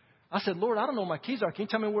 I said, Lord, I don't know where my keys are. Can you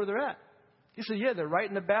tell me where they're at? He said, yeah, they're right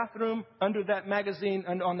in the bathroom, under that magazine,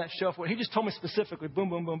 on that shelf. He just told me specifically, boom,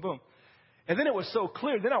 boom, boom, boom. And then it was so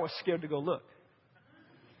clear, then I was scared to go look.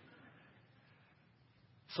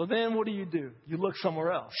 So then what do? You look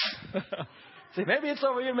somewhere else. Say, maybe it's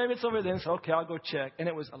over here, maybe it's over there. Then so, okay, I'll go check. And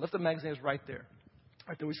I lifted the magazine, it was right there.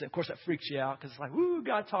 Right there we said, of course, that freaks you out because it's like, woo,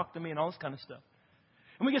 God talked to me and all this kind of stuff.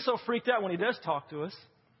 And we get so freaked out when he does talk to us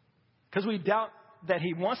because we doubt that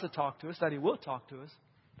he wants to talk to us, that he will talk to us.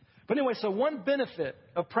 But anyway, so one benefit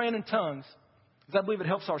of praying in tongues is I believe it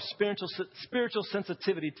helps our spiritual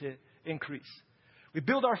sensitivity to increase. We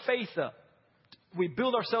build our faith up. We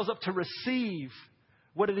build ourselves up to receive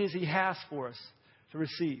what it is he has for us to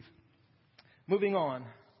receive. Moving on.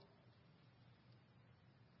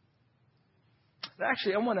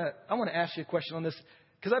 Actually, I want to ask you a question on this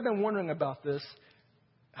because I've been wondering about this.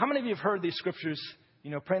 How many of you have heard these scriptures?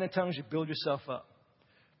 Praying in tongues, you build yourself up.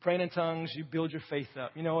 Praying in tongues, you build your faith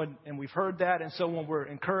up. And we've heard that. And so when we're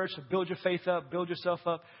encouraged to build your faith up, build yourself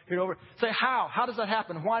up, hear it over. Say, how? How does that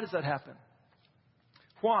happen? Why does that happen?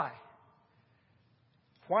 Why?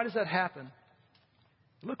 Why does that happen?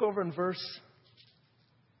 Look over in verse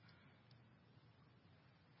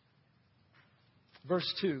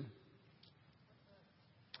 2.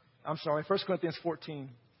 I'm sorry, 1 Corinthians 14.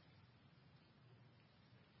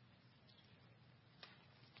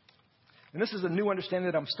 And this is a new understanding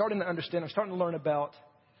that I'm starting to understand. I'm starting to learn about,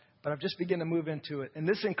 but I've just begun to move into it. And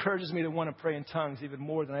this encourages me to want to pray in tongues even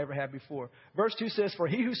more than I ever had before. Verse 2 says, for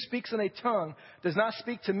he who speaks in a tongue does not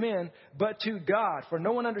speak to men, but to God. For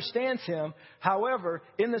no one understands him. However,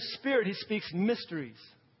 in the Spirit, he speaks mysteries.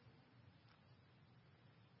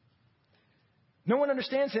 No one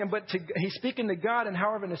understands him, but he's speaking to God. And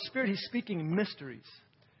however, in the Spirit, he's speaking mysteries.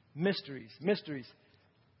 Mysteries.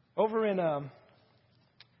 Over in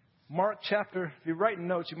Mark chapter, if you're writing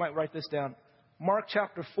notes, you might write this down. Mark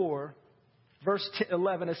chapter 4, verse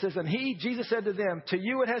 11, it says, and Jesus said to them, to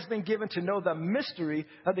you it has been given to know the mystery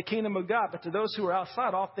of the kingdom of God, but to those who are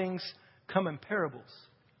outside, all things come in parables.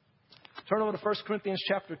 Turn over to 1 Corinthians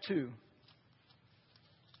chapter 2.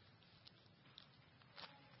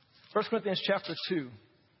 1 Corinthians chapter 2.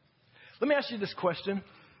 Let me ask you this question.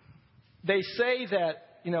 They say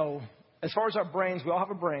that, as far as our brains, we all have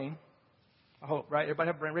a brain. I hope, right? Everybody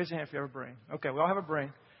have a brain? Raise your hand if you have a brain. Okay, we all have a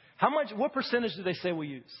brain. What percentage do they say we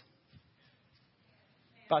use?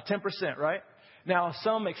 About 10%, right? Now,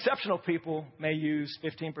 some exceptional people may use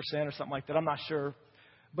 15% or something like that. I'm not sure.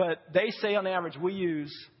 But they say on average we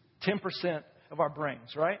use 10% of our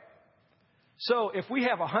brains, right? So if we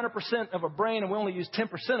have 100% of a brain and we only use 10%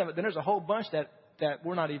 of it, then there's a whole bunch that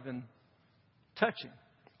we're not even touching.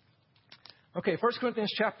 Okay, 1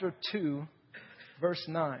 Corinthians chapter 2, verse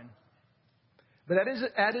 9. But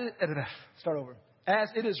start over. As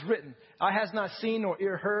it is written, eye has not seen nor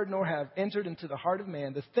ear heard nor have entered into the heart of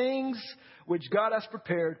man the things which God has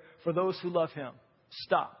prepared for those who love him.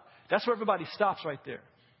 Stop. That's where everybody stops right there.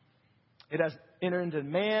 It has entered into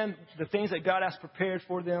man, the things that God has prepared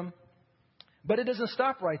for them. But it doesn't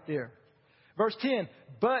stop right there. Verse 10,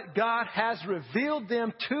 but God has revealed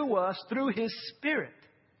them to us through his Spirit.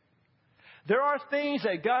 There are things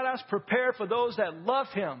that God has prepared for those that love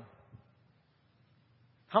him.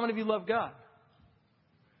 How many of you love God?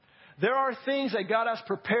 There are things that God has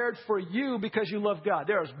prepared for you because you love God.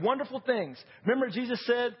 There are wonderful things. Remember, Jesus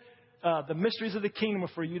said, the mysteries of the kingdom are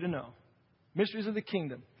for you to know. Mysteries of the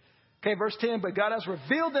kingdom. Okay, verse 10, but God has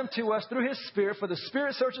revealed them to us through his Spirit, for the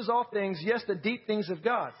Spirit searches all things, yes, the deep things of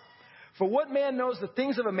God. For what man knows the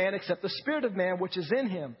things of a man except the Spirit of man which is in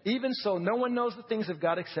him? Even so, no one knows the things of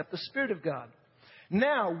God except the Spirit of God.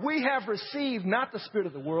 Now, we have received not the spirit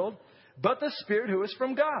of the world, but the Spirit who is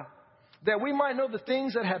from God, that we might know the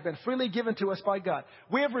things that have been freely given to us by God.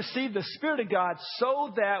 We have received the Spirit of God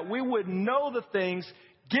so that we would know the things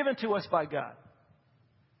given to us by God.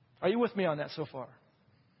 Are you with me on that so far?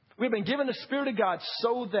 We've been given the Spirit of God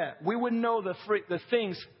so that we would know the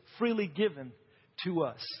things freely given to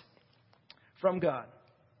us from God.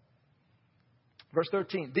 Verse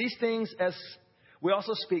 13, these things as we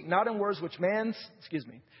also speak, not in words which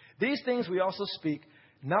these things we also speak,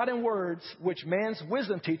 not in words which man's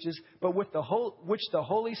wisdom teaches, but which the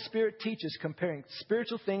Holy Spirit teaches, comparing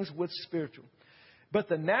spiritual things with spiritual. But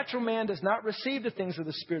the natural man does not receive the things of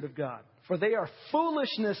the Spirit of God, for they are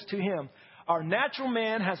foolishness to him. Our natural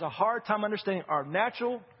man has a hard time understanding. Our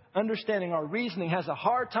natural understanding, our reasoning has a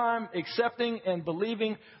hard time accepting and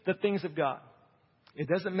believing the things of God. It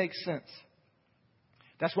doesn't make sense.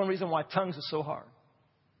 That's one reason why tongues is so hard.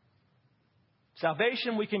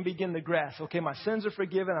 Salvation, we can begin to grasp. Okay, my sins are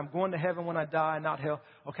forgiven. I'm going to heaven when I die, not hell.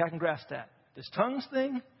 Okay, I can grasp that. This tongues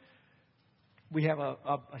thing, we have a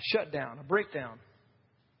shutdown, a breakdown.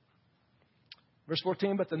 Verse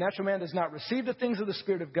 14, but the natural man does not receive the things of the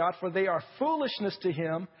Spirit of God, for they are foolishness to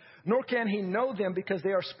him, nor can he know them because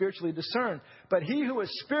they are spiritually discerned. But he who is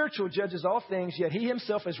spiritual judges all things, yet he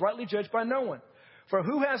himself is rightly judged by no one. For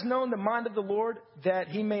who has known the mind of the Lord that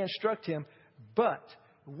he may instruct him? But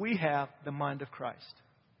we have the mind of Christ.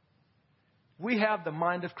 We have the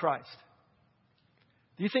mind of Christ.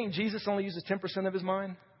 Do you think Jesus only uses 10% of his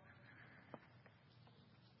mind?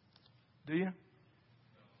 Do you?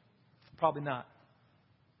 Probably not.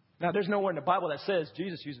 Now, there's nowhere in the Bible that says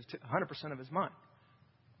Jesus uses 100% of his mind.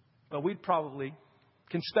 But we probably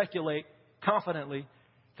can speculate confidently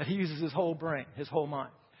that he uses his whole brain, his whole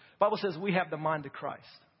mind. The Bible says we have the mind of Christ.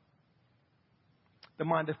 the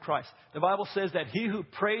mind of Christ. The Bible says that he who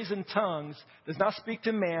prays in tongues does not speak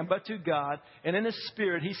to man, but to God. And in his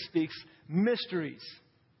spirit, he speaks mysteries.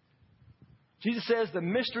 Jesus says the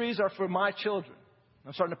mysteries are for my children.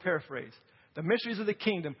 I'm starting to paraphrase. The mysteries of the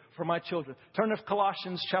kingdom for my children. Turn to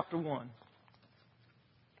Colossians chapter 1.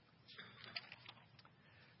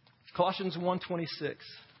 Colossians 1:26.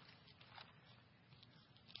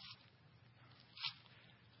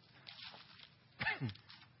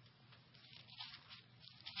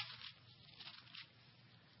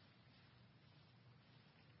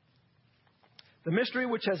 The mystery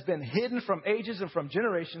which has been hidden from ages and from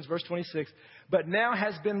generations, verse 26, but now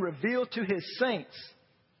has been revealed to his saints.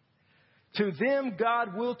 To them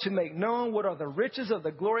God willed to make known what are the riches of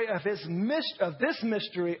the glory of this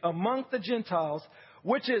mystery among the Gentiles,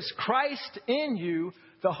 which is Christ in you,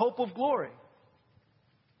 the hope of glory.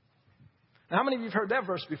 Now, how many of you have heard that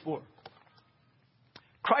verse before?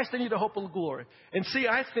 Christ in you, the hope of glory. And see,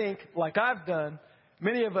 I think, like I've done,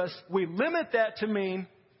 many of us, we limit that to mean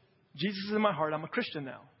Jesus is in my heart, I'm a Christian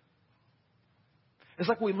now. It's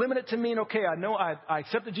like we limit it to mean, okay, I know I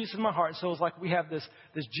accepted Jesus in my heart, so it's like we have this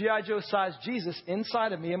G.I. Joe-sized Jesus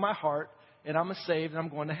inside of me in my heart, and I'm saved and I'm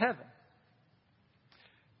going to heaven.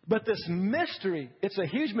 But this mystery, it's a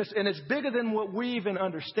huge mystery, and it's bigger than what we even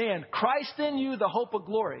understand. Christ in you, the hope of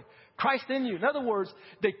glory. Christ in you. In other words,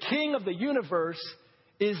 the King of the universe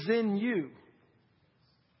is in you.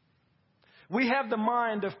 We have the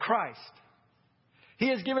mind of Christ. He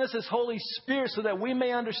has given us His Holy Spirit so that we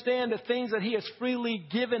may understand the things that He has freely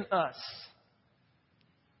given us.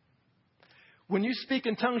 When you speak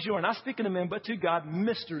in tongues, you are not speaking to men, but to God,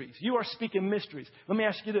 mysteries. You are speaking mysteries. Let me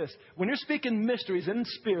ask you this. When you're speaking mysteries in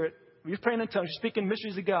spirit, when you're praying in tongues, you're speaking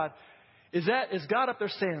mysteries of God, is God up there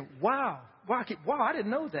saying, wow, I didn't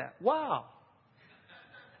know that. Wow.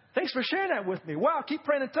 Thanks for sharing that with me. Wow, keep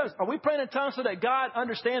praying in tongues. Are we praying in tongues so that God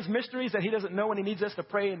understands mysteries that He doesn't know when He needs us to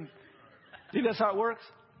pray? And do you know that's how it works?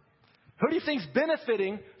 Who do you think's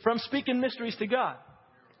benefiting from speaking mysteries to God?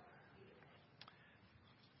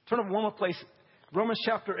 Turn to one more place. Romans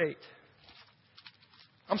chapter 8.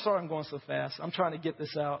 I'm sorry I'm going so fast. I'm trying to get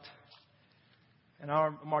this out. And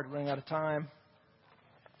I'm already running out of time.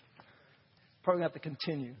 Probably going to have to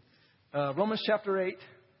continue. Romans chapter 8.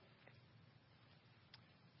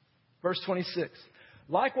 Verse 26.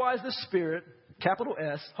 Likewise, the Spirit, capital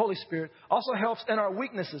S, Holy Spirit, also helps in our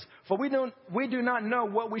weaknesses. For we do not know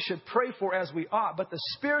what we should pray for as we ought, but the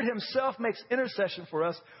Spirit Himself makes intercession for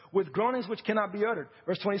us with groanings which cannot be uttered.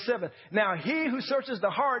 Verse 27. Now He who searches the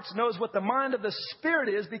hearts knows what the mind of the Spirit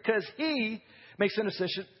is, because He makes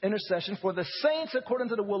intercession for the saints according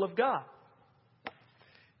to the will of God.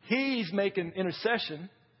 He's making intercession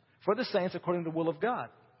for the saints according to the will of God.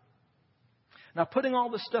 Now, putting all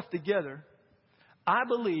this stuff together, I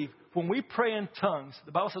believe when we pray in tongues,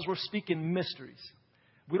 the Bible says we're speaking mysteries.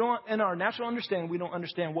 In our natural understanding, we don't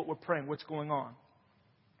understand what we're praying, what's going on.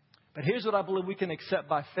 But here's what I believe we can accept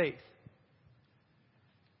by faith.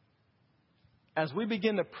 As we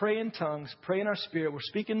begin to pray in tongues, pray in our spirit, we're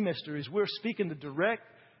speaking mysteries. We're speaking the direct,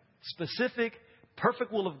 specific,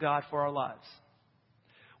 perfect will of God for our lives.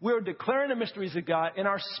 We're declaring the mysteries of God in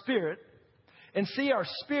our spirit. And see, our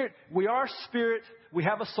spirit, we are spirit, we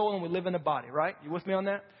have a soul, and we live in a body, right? You with me on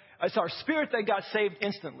that? It's our spirit that got saved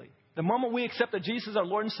instantly. The moment we accepted Jesus as our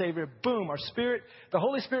Lord and Savior, boom, our spirit, the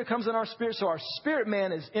Holy Spirit comes in our spirit, so our spirit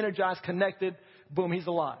man is energized, connected, boom, he's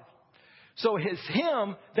alive. So it's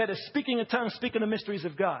Him that is speaking in tongues, speaking the mysteries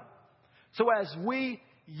of God. So as we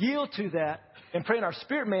yield to that and pray in our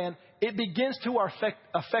spirit man, it begins to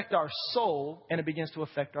affect our soul, and it begins to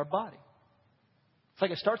affect our body. It's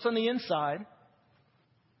like it starts on the inside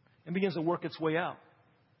and begins to work its way out.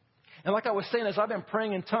 And like I was saying, as I've been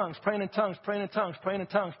praying in tongues, a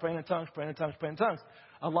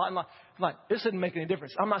lot, I'm like, this didn't make any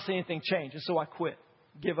difference. I'm not seeing anything change, and so I quit,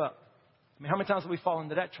 give up. I mean, how many times have we fallen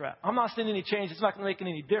into that trap? I'm not seeing any change. It's not making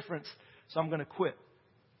any difference, so I'm going to quit.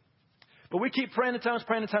 But we keep praying in tongues,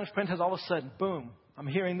 all of a sudden, boom, I'm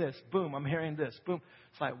hearing this. Boom, I'm hearing this. Boom.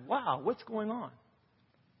 It's like, wow, what's going on?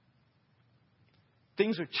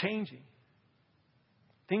 Things are changing.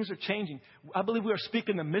 Things are changing. I believe we are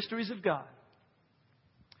speaking the mysteries of God.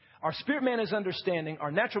 Our spirit man is understanding. Our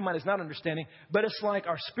natural mind is not understanding. But it's like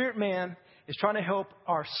our spirit man is trying to help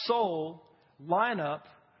our soul line up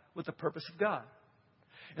with the purpose of God.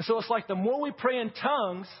 And so it's like the more we pray in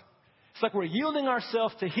tongues, it's like we're yielding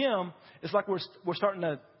ourselves to Him. It's like we're starting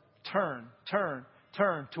to turn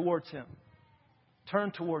towards Him.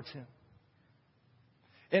 Turn towards Him.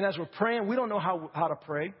 And as we're praying, we don't know how to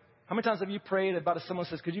pray. How many times have you prayed about if someone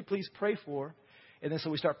says, could you please pray for? And then so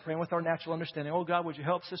we start praying with our natural understanding. Oh, God, would you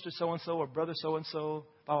help sister so-and-so or brother so-and-so,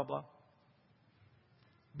 blah, blah, blah.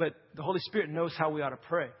 But the Holy Spirit knows how we ought to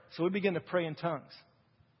pray. So we begin to pray in tongues.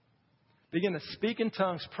 Begin to speak in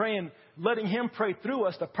tongues, praying, letting Him pray through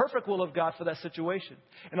us the perfect will of God for that situation.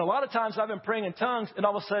 And a lot of times I've been praying in tongues, and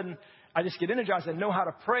all of a sudden I just get energized and know how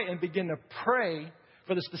to pray and begin to pray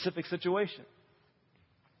for the specific situation.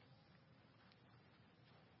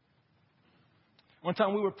 One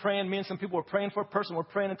time we were praying, me and some people were praying for a person. We're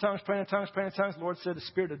praying in tongues, praying in tongues, praying in tongues. The Lord said the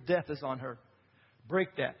spirit of death is on her.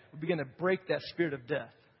 Break that. We begin to break that spirit of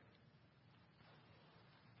death.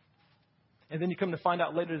 And then you come to find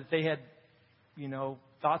out later that they had,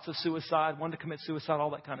 thoughts of suicide, wanted to commit suicide,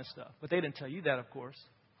 all that kind of stuff. But they didn't tell you that, of course.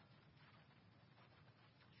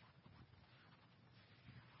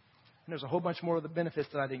 And there's a whole bunch more of the benefits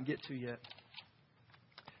that I didn't get to yet.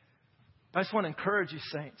 I just want to encourage you,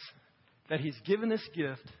 saints, that He's given this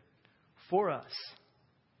gift for us.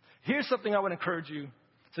 Here's something I would encourage you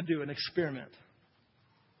to do, an experiment.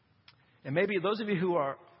 And maybe those of you who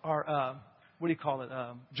are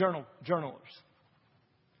journalers.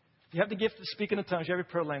 You have the gift of speaking in tongues. You have your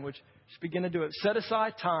prayer language. Just begin to do it. Set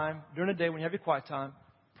aside time during the day when you have your quiet time.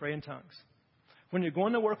 Pray in tongues. When you're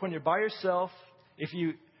going to work, when you're by yourself,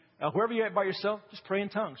 wherever you're at by yourself, just pray in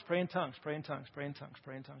tongues. Pray in tongues. Pray in tongues. Pray in tongues.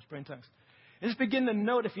 Pray in tongues. Pray in tongues. And just begin to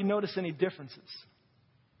note if you notice any differences.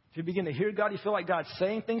 If you begin to hear God, you feel like God's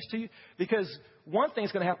saying things to you. Because one thing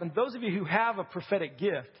is going to happen. Those of you who have a prophetic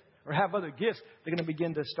gift or have other gifts, they're going to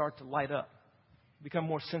begin to start to light up. Become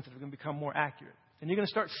more sensitive and become more accurate. And you're going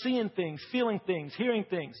to start seeing things, feeling things, hearing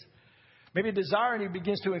things. Maybe a desire in you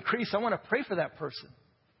begins to increase. I want to pray for that person,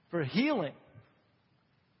 for healing.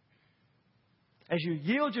 As you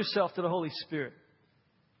yield yourself to the Holy Spirit.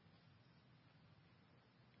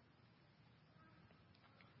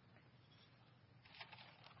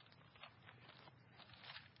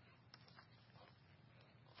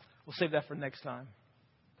 We'll save that for next time.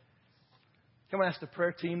 Can I ask the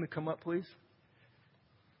prayer team to come up, please?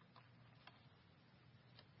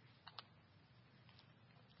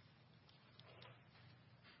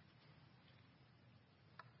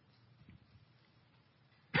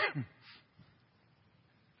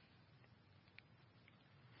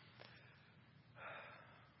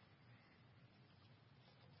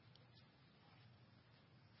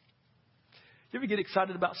 You ever get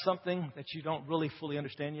excited about something that you don't really fully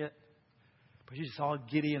understand yet? But you're just all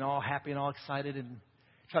giddy and all happy and all excited and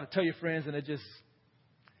try to tell your friends and it just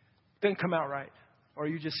doesn't come out right. Or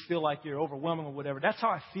you just feel like you're overwhelming or whatever. That's how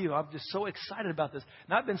I feel. I'm just so excited about this.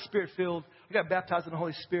 And I've been Spirit-filled. I got baptized in the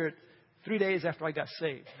Holy Spirit 3 days after I got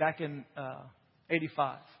saved, back in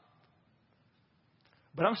 85.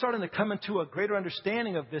 But I'm starting to come into a greater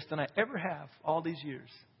understanding of this than I ever have all these years.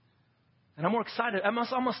 And I'm more excited. I'm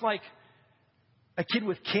almost like a kid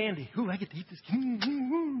with candy. Ooh, I get to eat this.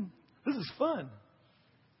 This is fun.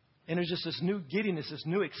 And there's just this new giddiness, this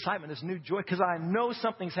new excitement, this new joy, because I know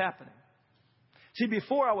something's happening. See,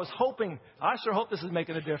 before I was hoping, I sure hope this is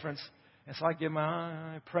making a difference. And so I get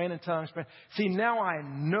my praying in tongues. Praying. See, now I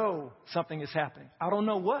know something is happening. I don't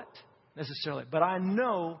know what necessarily, but I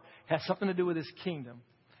know it has something to do with His kingdom.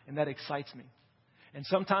 And that excites me. And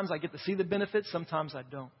sometimes I get to see the benefits, sometimes I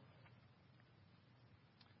don't.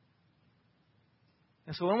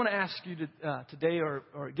 And so I want to ask you today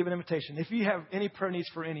or give an invitation. If you have any prayer needs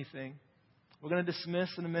for anything, we're going to dismiss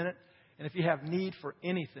in a minute. And if you have need for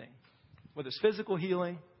anything, whether it's physical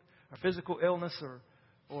healing or physical illness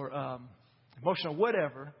or emotional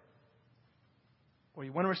whatever, or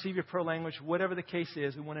you want to receive your prayer language, whatever the case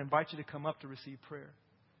is, we want to invite you to come up to receive prayer.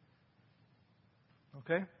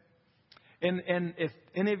 Okay? And if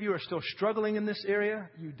any of you are still struggling in this area,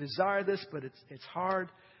 you desire this, but it's hard,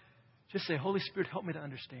 just say, Holy Spirit, help me to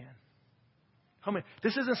understand. Help me.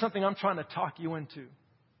 This isn't something I'm trying to talk you into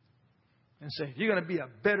and say, if you're going to be a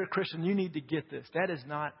better Christian, you need to get this. That is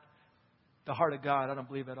not the heart of God, I don't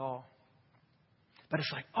believe at all. But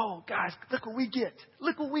it's like, oh, guys, look what we get.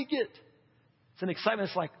 Look what we get. It's an excitement.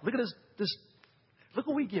 It's like, look at this. Look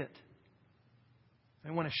what we get.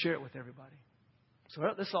 I want to share it with everybody. So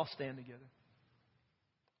let's all stand together.